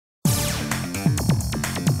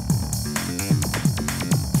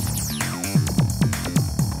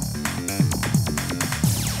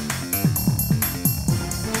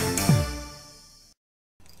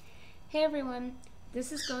Hey everyone,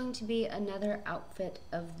 this is going to be another outfit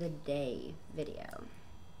of the day video.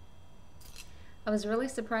 I was really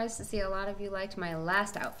surprised to see a lot of you liked my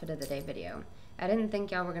last outfit of the day video. I didn't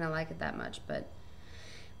think y'all were gonna like it that much, but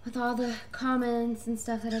with all the comments and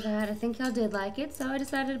stuff that I got, I think y'all did like it, so I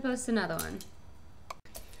decided to post another one.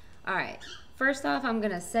 Alright, first off, I'm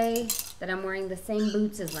gonna say that I'm wearing the same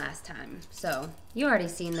boots as last time. So, you already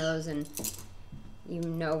seen those and you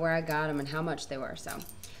know where I got them and how much they were, so.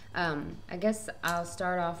 I guess I'll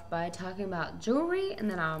start off by talking about jewelry and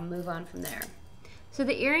then I'll move on from there. So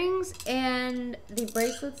the earrings and the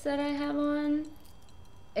bracelets that I have on,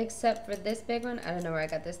 except for this big one, I don't know where I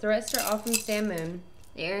got this. The rest are all from Sam Moon.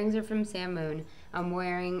 The earrings are from Sam Moon. I'm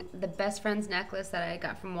wearing the best friend's necklace that I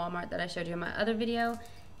got from Walmart that I showed you in my other video,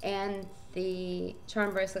 and the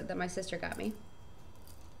charm bracelet that my sister got me.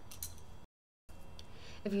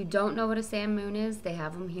 If you don't know what a Sam Moon is, they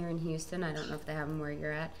have them here in Houston. I don't know if they have them where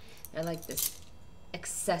you're at. They're like this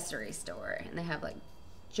accessory store, and they have like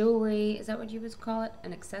jewelry. Is that what you would call it?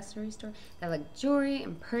 An accessory store? They have like jewelry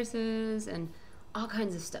and purses and all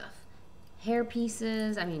kinds of stuff. Hair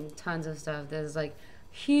pieces, I mean tons of stuff. There's like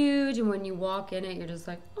huge, and when you walk in it, you're just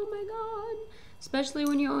like, oh my god. Especially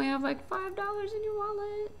when you only have like $5 in your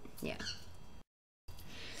wallet. Yeah.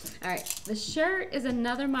 Alright, the shirt is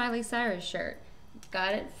another Miley Cyrus shirt.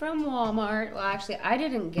 Got it from Walmart. Well, actually, I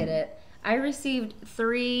didn't get it. I received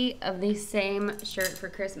 3 of the same shirt for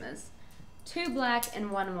Christmas. 2 black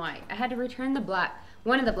and 1 white. I had to return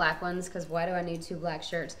one of the black ones, because why do I need 2 black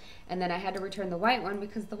shirts? And then I had to return the white one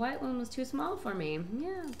because the white one was too small for me.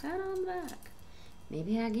 Yeah, pat on the back.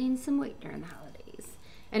 Maybe I gained some weight during the holidays.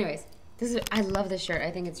 Anyways, I love this shirt.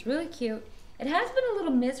 I think it's really cute. It has been a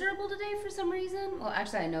little miserable today for some reason. Well,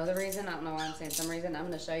 actually, I know the reason. I don't know why I'm saying some reason. I'm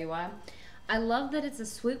going to show you why. I love that it's a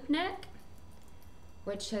swoop neck,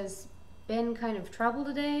 which has been kind of trouble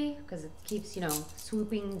today because it keeps, you know,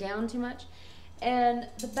 swooping down too much. And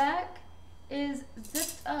the back is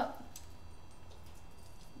zipped up.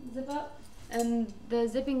 Zip up. And the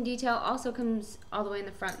zipping detail also comes all the way in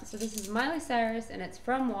the front. So this is Miley Cyrus, and it's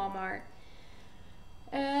from Walmart.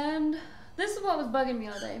 And this is what was bugging me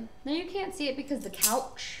all day. Now you can't see it because the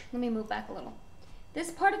couch. Let me move back a little. This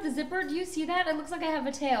part of the zipper, do you see that? It looks like I have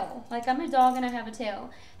a tail. Like I'm a dog and I have a tail.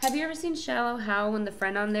 Have you ever seen Shallow Hal when the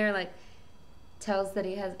friend on there like tells that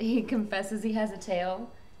he confesses he has a tail?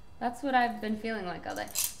 That's what I've been feeling like all day.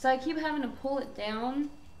 So I keep having to pull it down,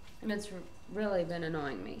 and it's really been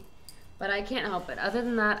annoying me. But I can't help it. Other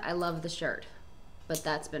than that, I love the shirt. But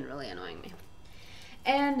that's been really annoying me.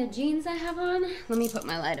 And the jeans I have on, let me put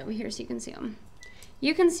my light over here so you can see them.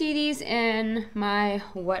 You can see these in my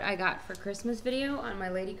What I Got for Christmas video on my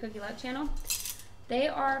Lady Cookie Luck channel. They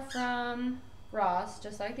are from Ross,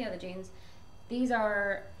 just like the other jeans. These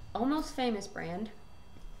are Almost Famous brand,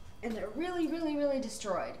 and they're really, really, really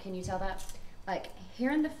destroyed. Can you tell that? Like, here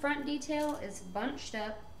in the front detail is bunched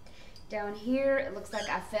up. Down here, it looks like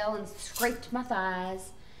I fell and scraped my thighs.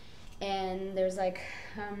 And there's like,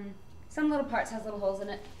 some little parts has little holes in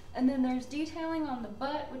it. And then there's detailing on the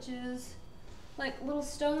butt, which is like little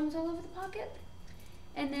stones all over the pocket.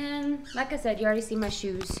 And then, like I said, you already see my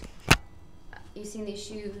shoes. You've seen these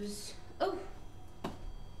shoes. Oh,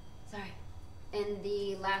 sorry. In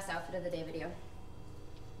the last outfit of the day video.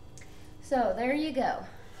 So there you go.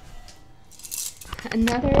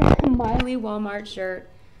 Another Miley Walmart shirt.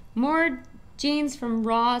 More jeans from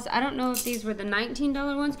Ross. I don't know if these were the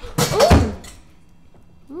 $19 ones.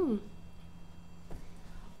 Ooh! Ooh.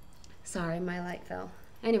 Sorry, my light fell.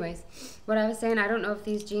 Anyways, what I was saying, I don't know if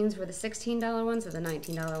these jeans were the $16 ones or the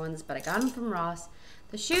 $19 ones, but I got them from Ross.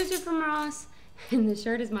 The shoes are from Ross, and the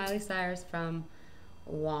shirt is Miley Cyrus from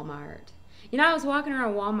Walmart. You know, I was walking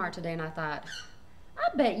around Walmart today, and I thought,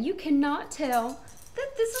 I bet you cannot tell that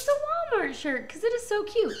this is a Walmart shirt, because it is so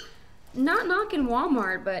cute. Not knocking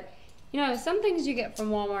Walmart, but, you know, some things you get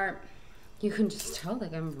from Walmart, you can just tell they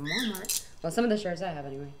come from Walmart. Well, some of the shirts I have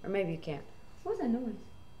anyway, or maybe you can't. What was that noise?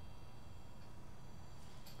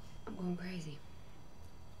 I'm going crazy.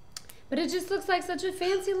 But it just looks like such a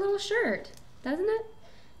fancy little shirt, doesn't it?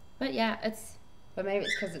 But yeah, but maybe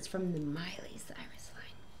it's because it's from the Miley Cyrus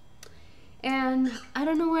line. And I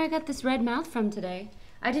don't know where I got this red mouth from today.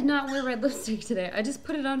 I did not wear red lipstick today. I just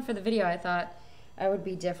put it on for the video. I thought I would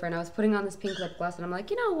be different. I was putting on this pink lip gloss, and I'm like,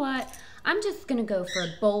 you know what? I'm just gonna go for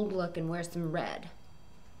a bold look and wear some red.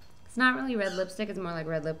 It's not really red lipstick, it's more like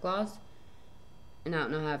red lip gloss. And I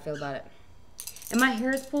don't know how I feel about it. And my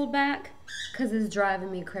hair is pulled back because it's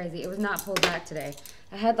driving me crazy. It was not pulled back today.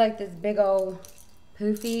 I had like this big old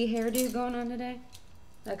poofy hairdo going on today.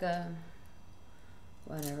 Like a,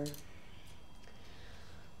 whatever.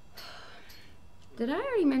 Did I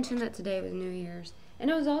already mention that today was New Year's?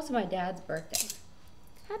 And it was also my dad's birthday.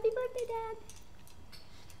 Happy birthday,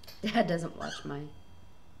 Dad. Dad doesn't watch my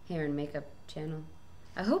hair and makeup channel.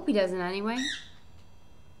 I hope he doesn't anyway.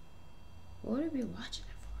 What would he be watching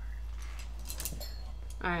it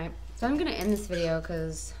for? Alright, so I'm gonna end this video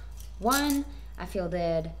because 1, I feel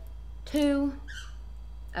dead. 2,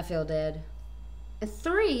 I feel dead. And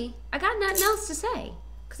 3, I got nothing else to say.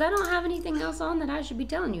 Because I don't have anything else on that I should be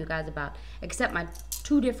telling you guys about. Except my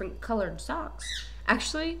 2 different colored socks.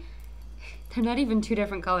 Actually, they're not even 2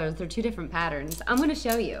 different colors. They're 2 different patterns. I'm going to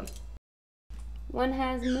show you. One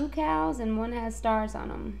has moo cows and one has stars on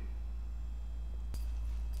them.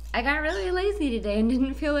 I got really lazy today and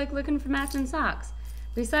didn't feel like looking for matching socks.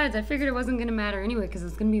 Besides, I figured it wasn't going to matter anyway because I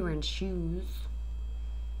was going to be wearing shoes.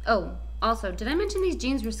 Oh, also, did I mention these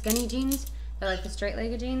jeans were skinny jeans? They're like the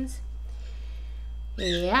straight-legged jeans.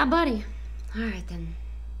 Yeah, buddy. Alright then.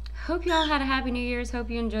 Hope you all had a happy New Year's. Hope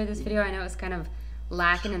you enjoyed this video. I know it's kind of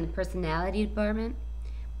lacking in the personality department,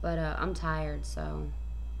 but I'm tired, so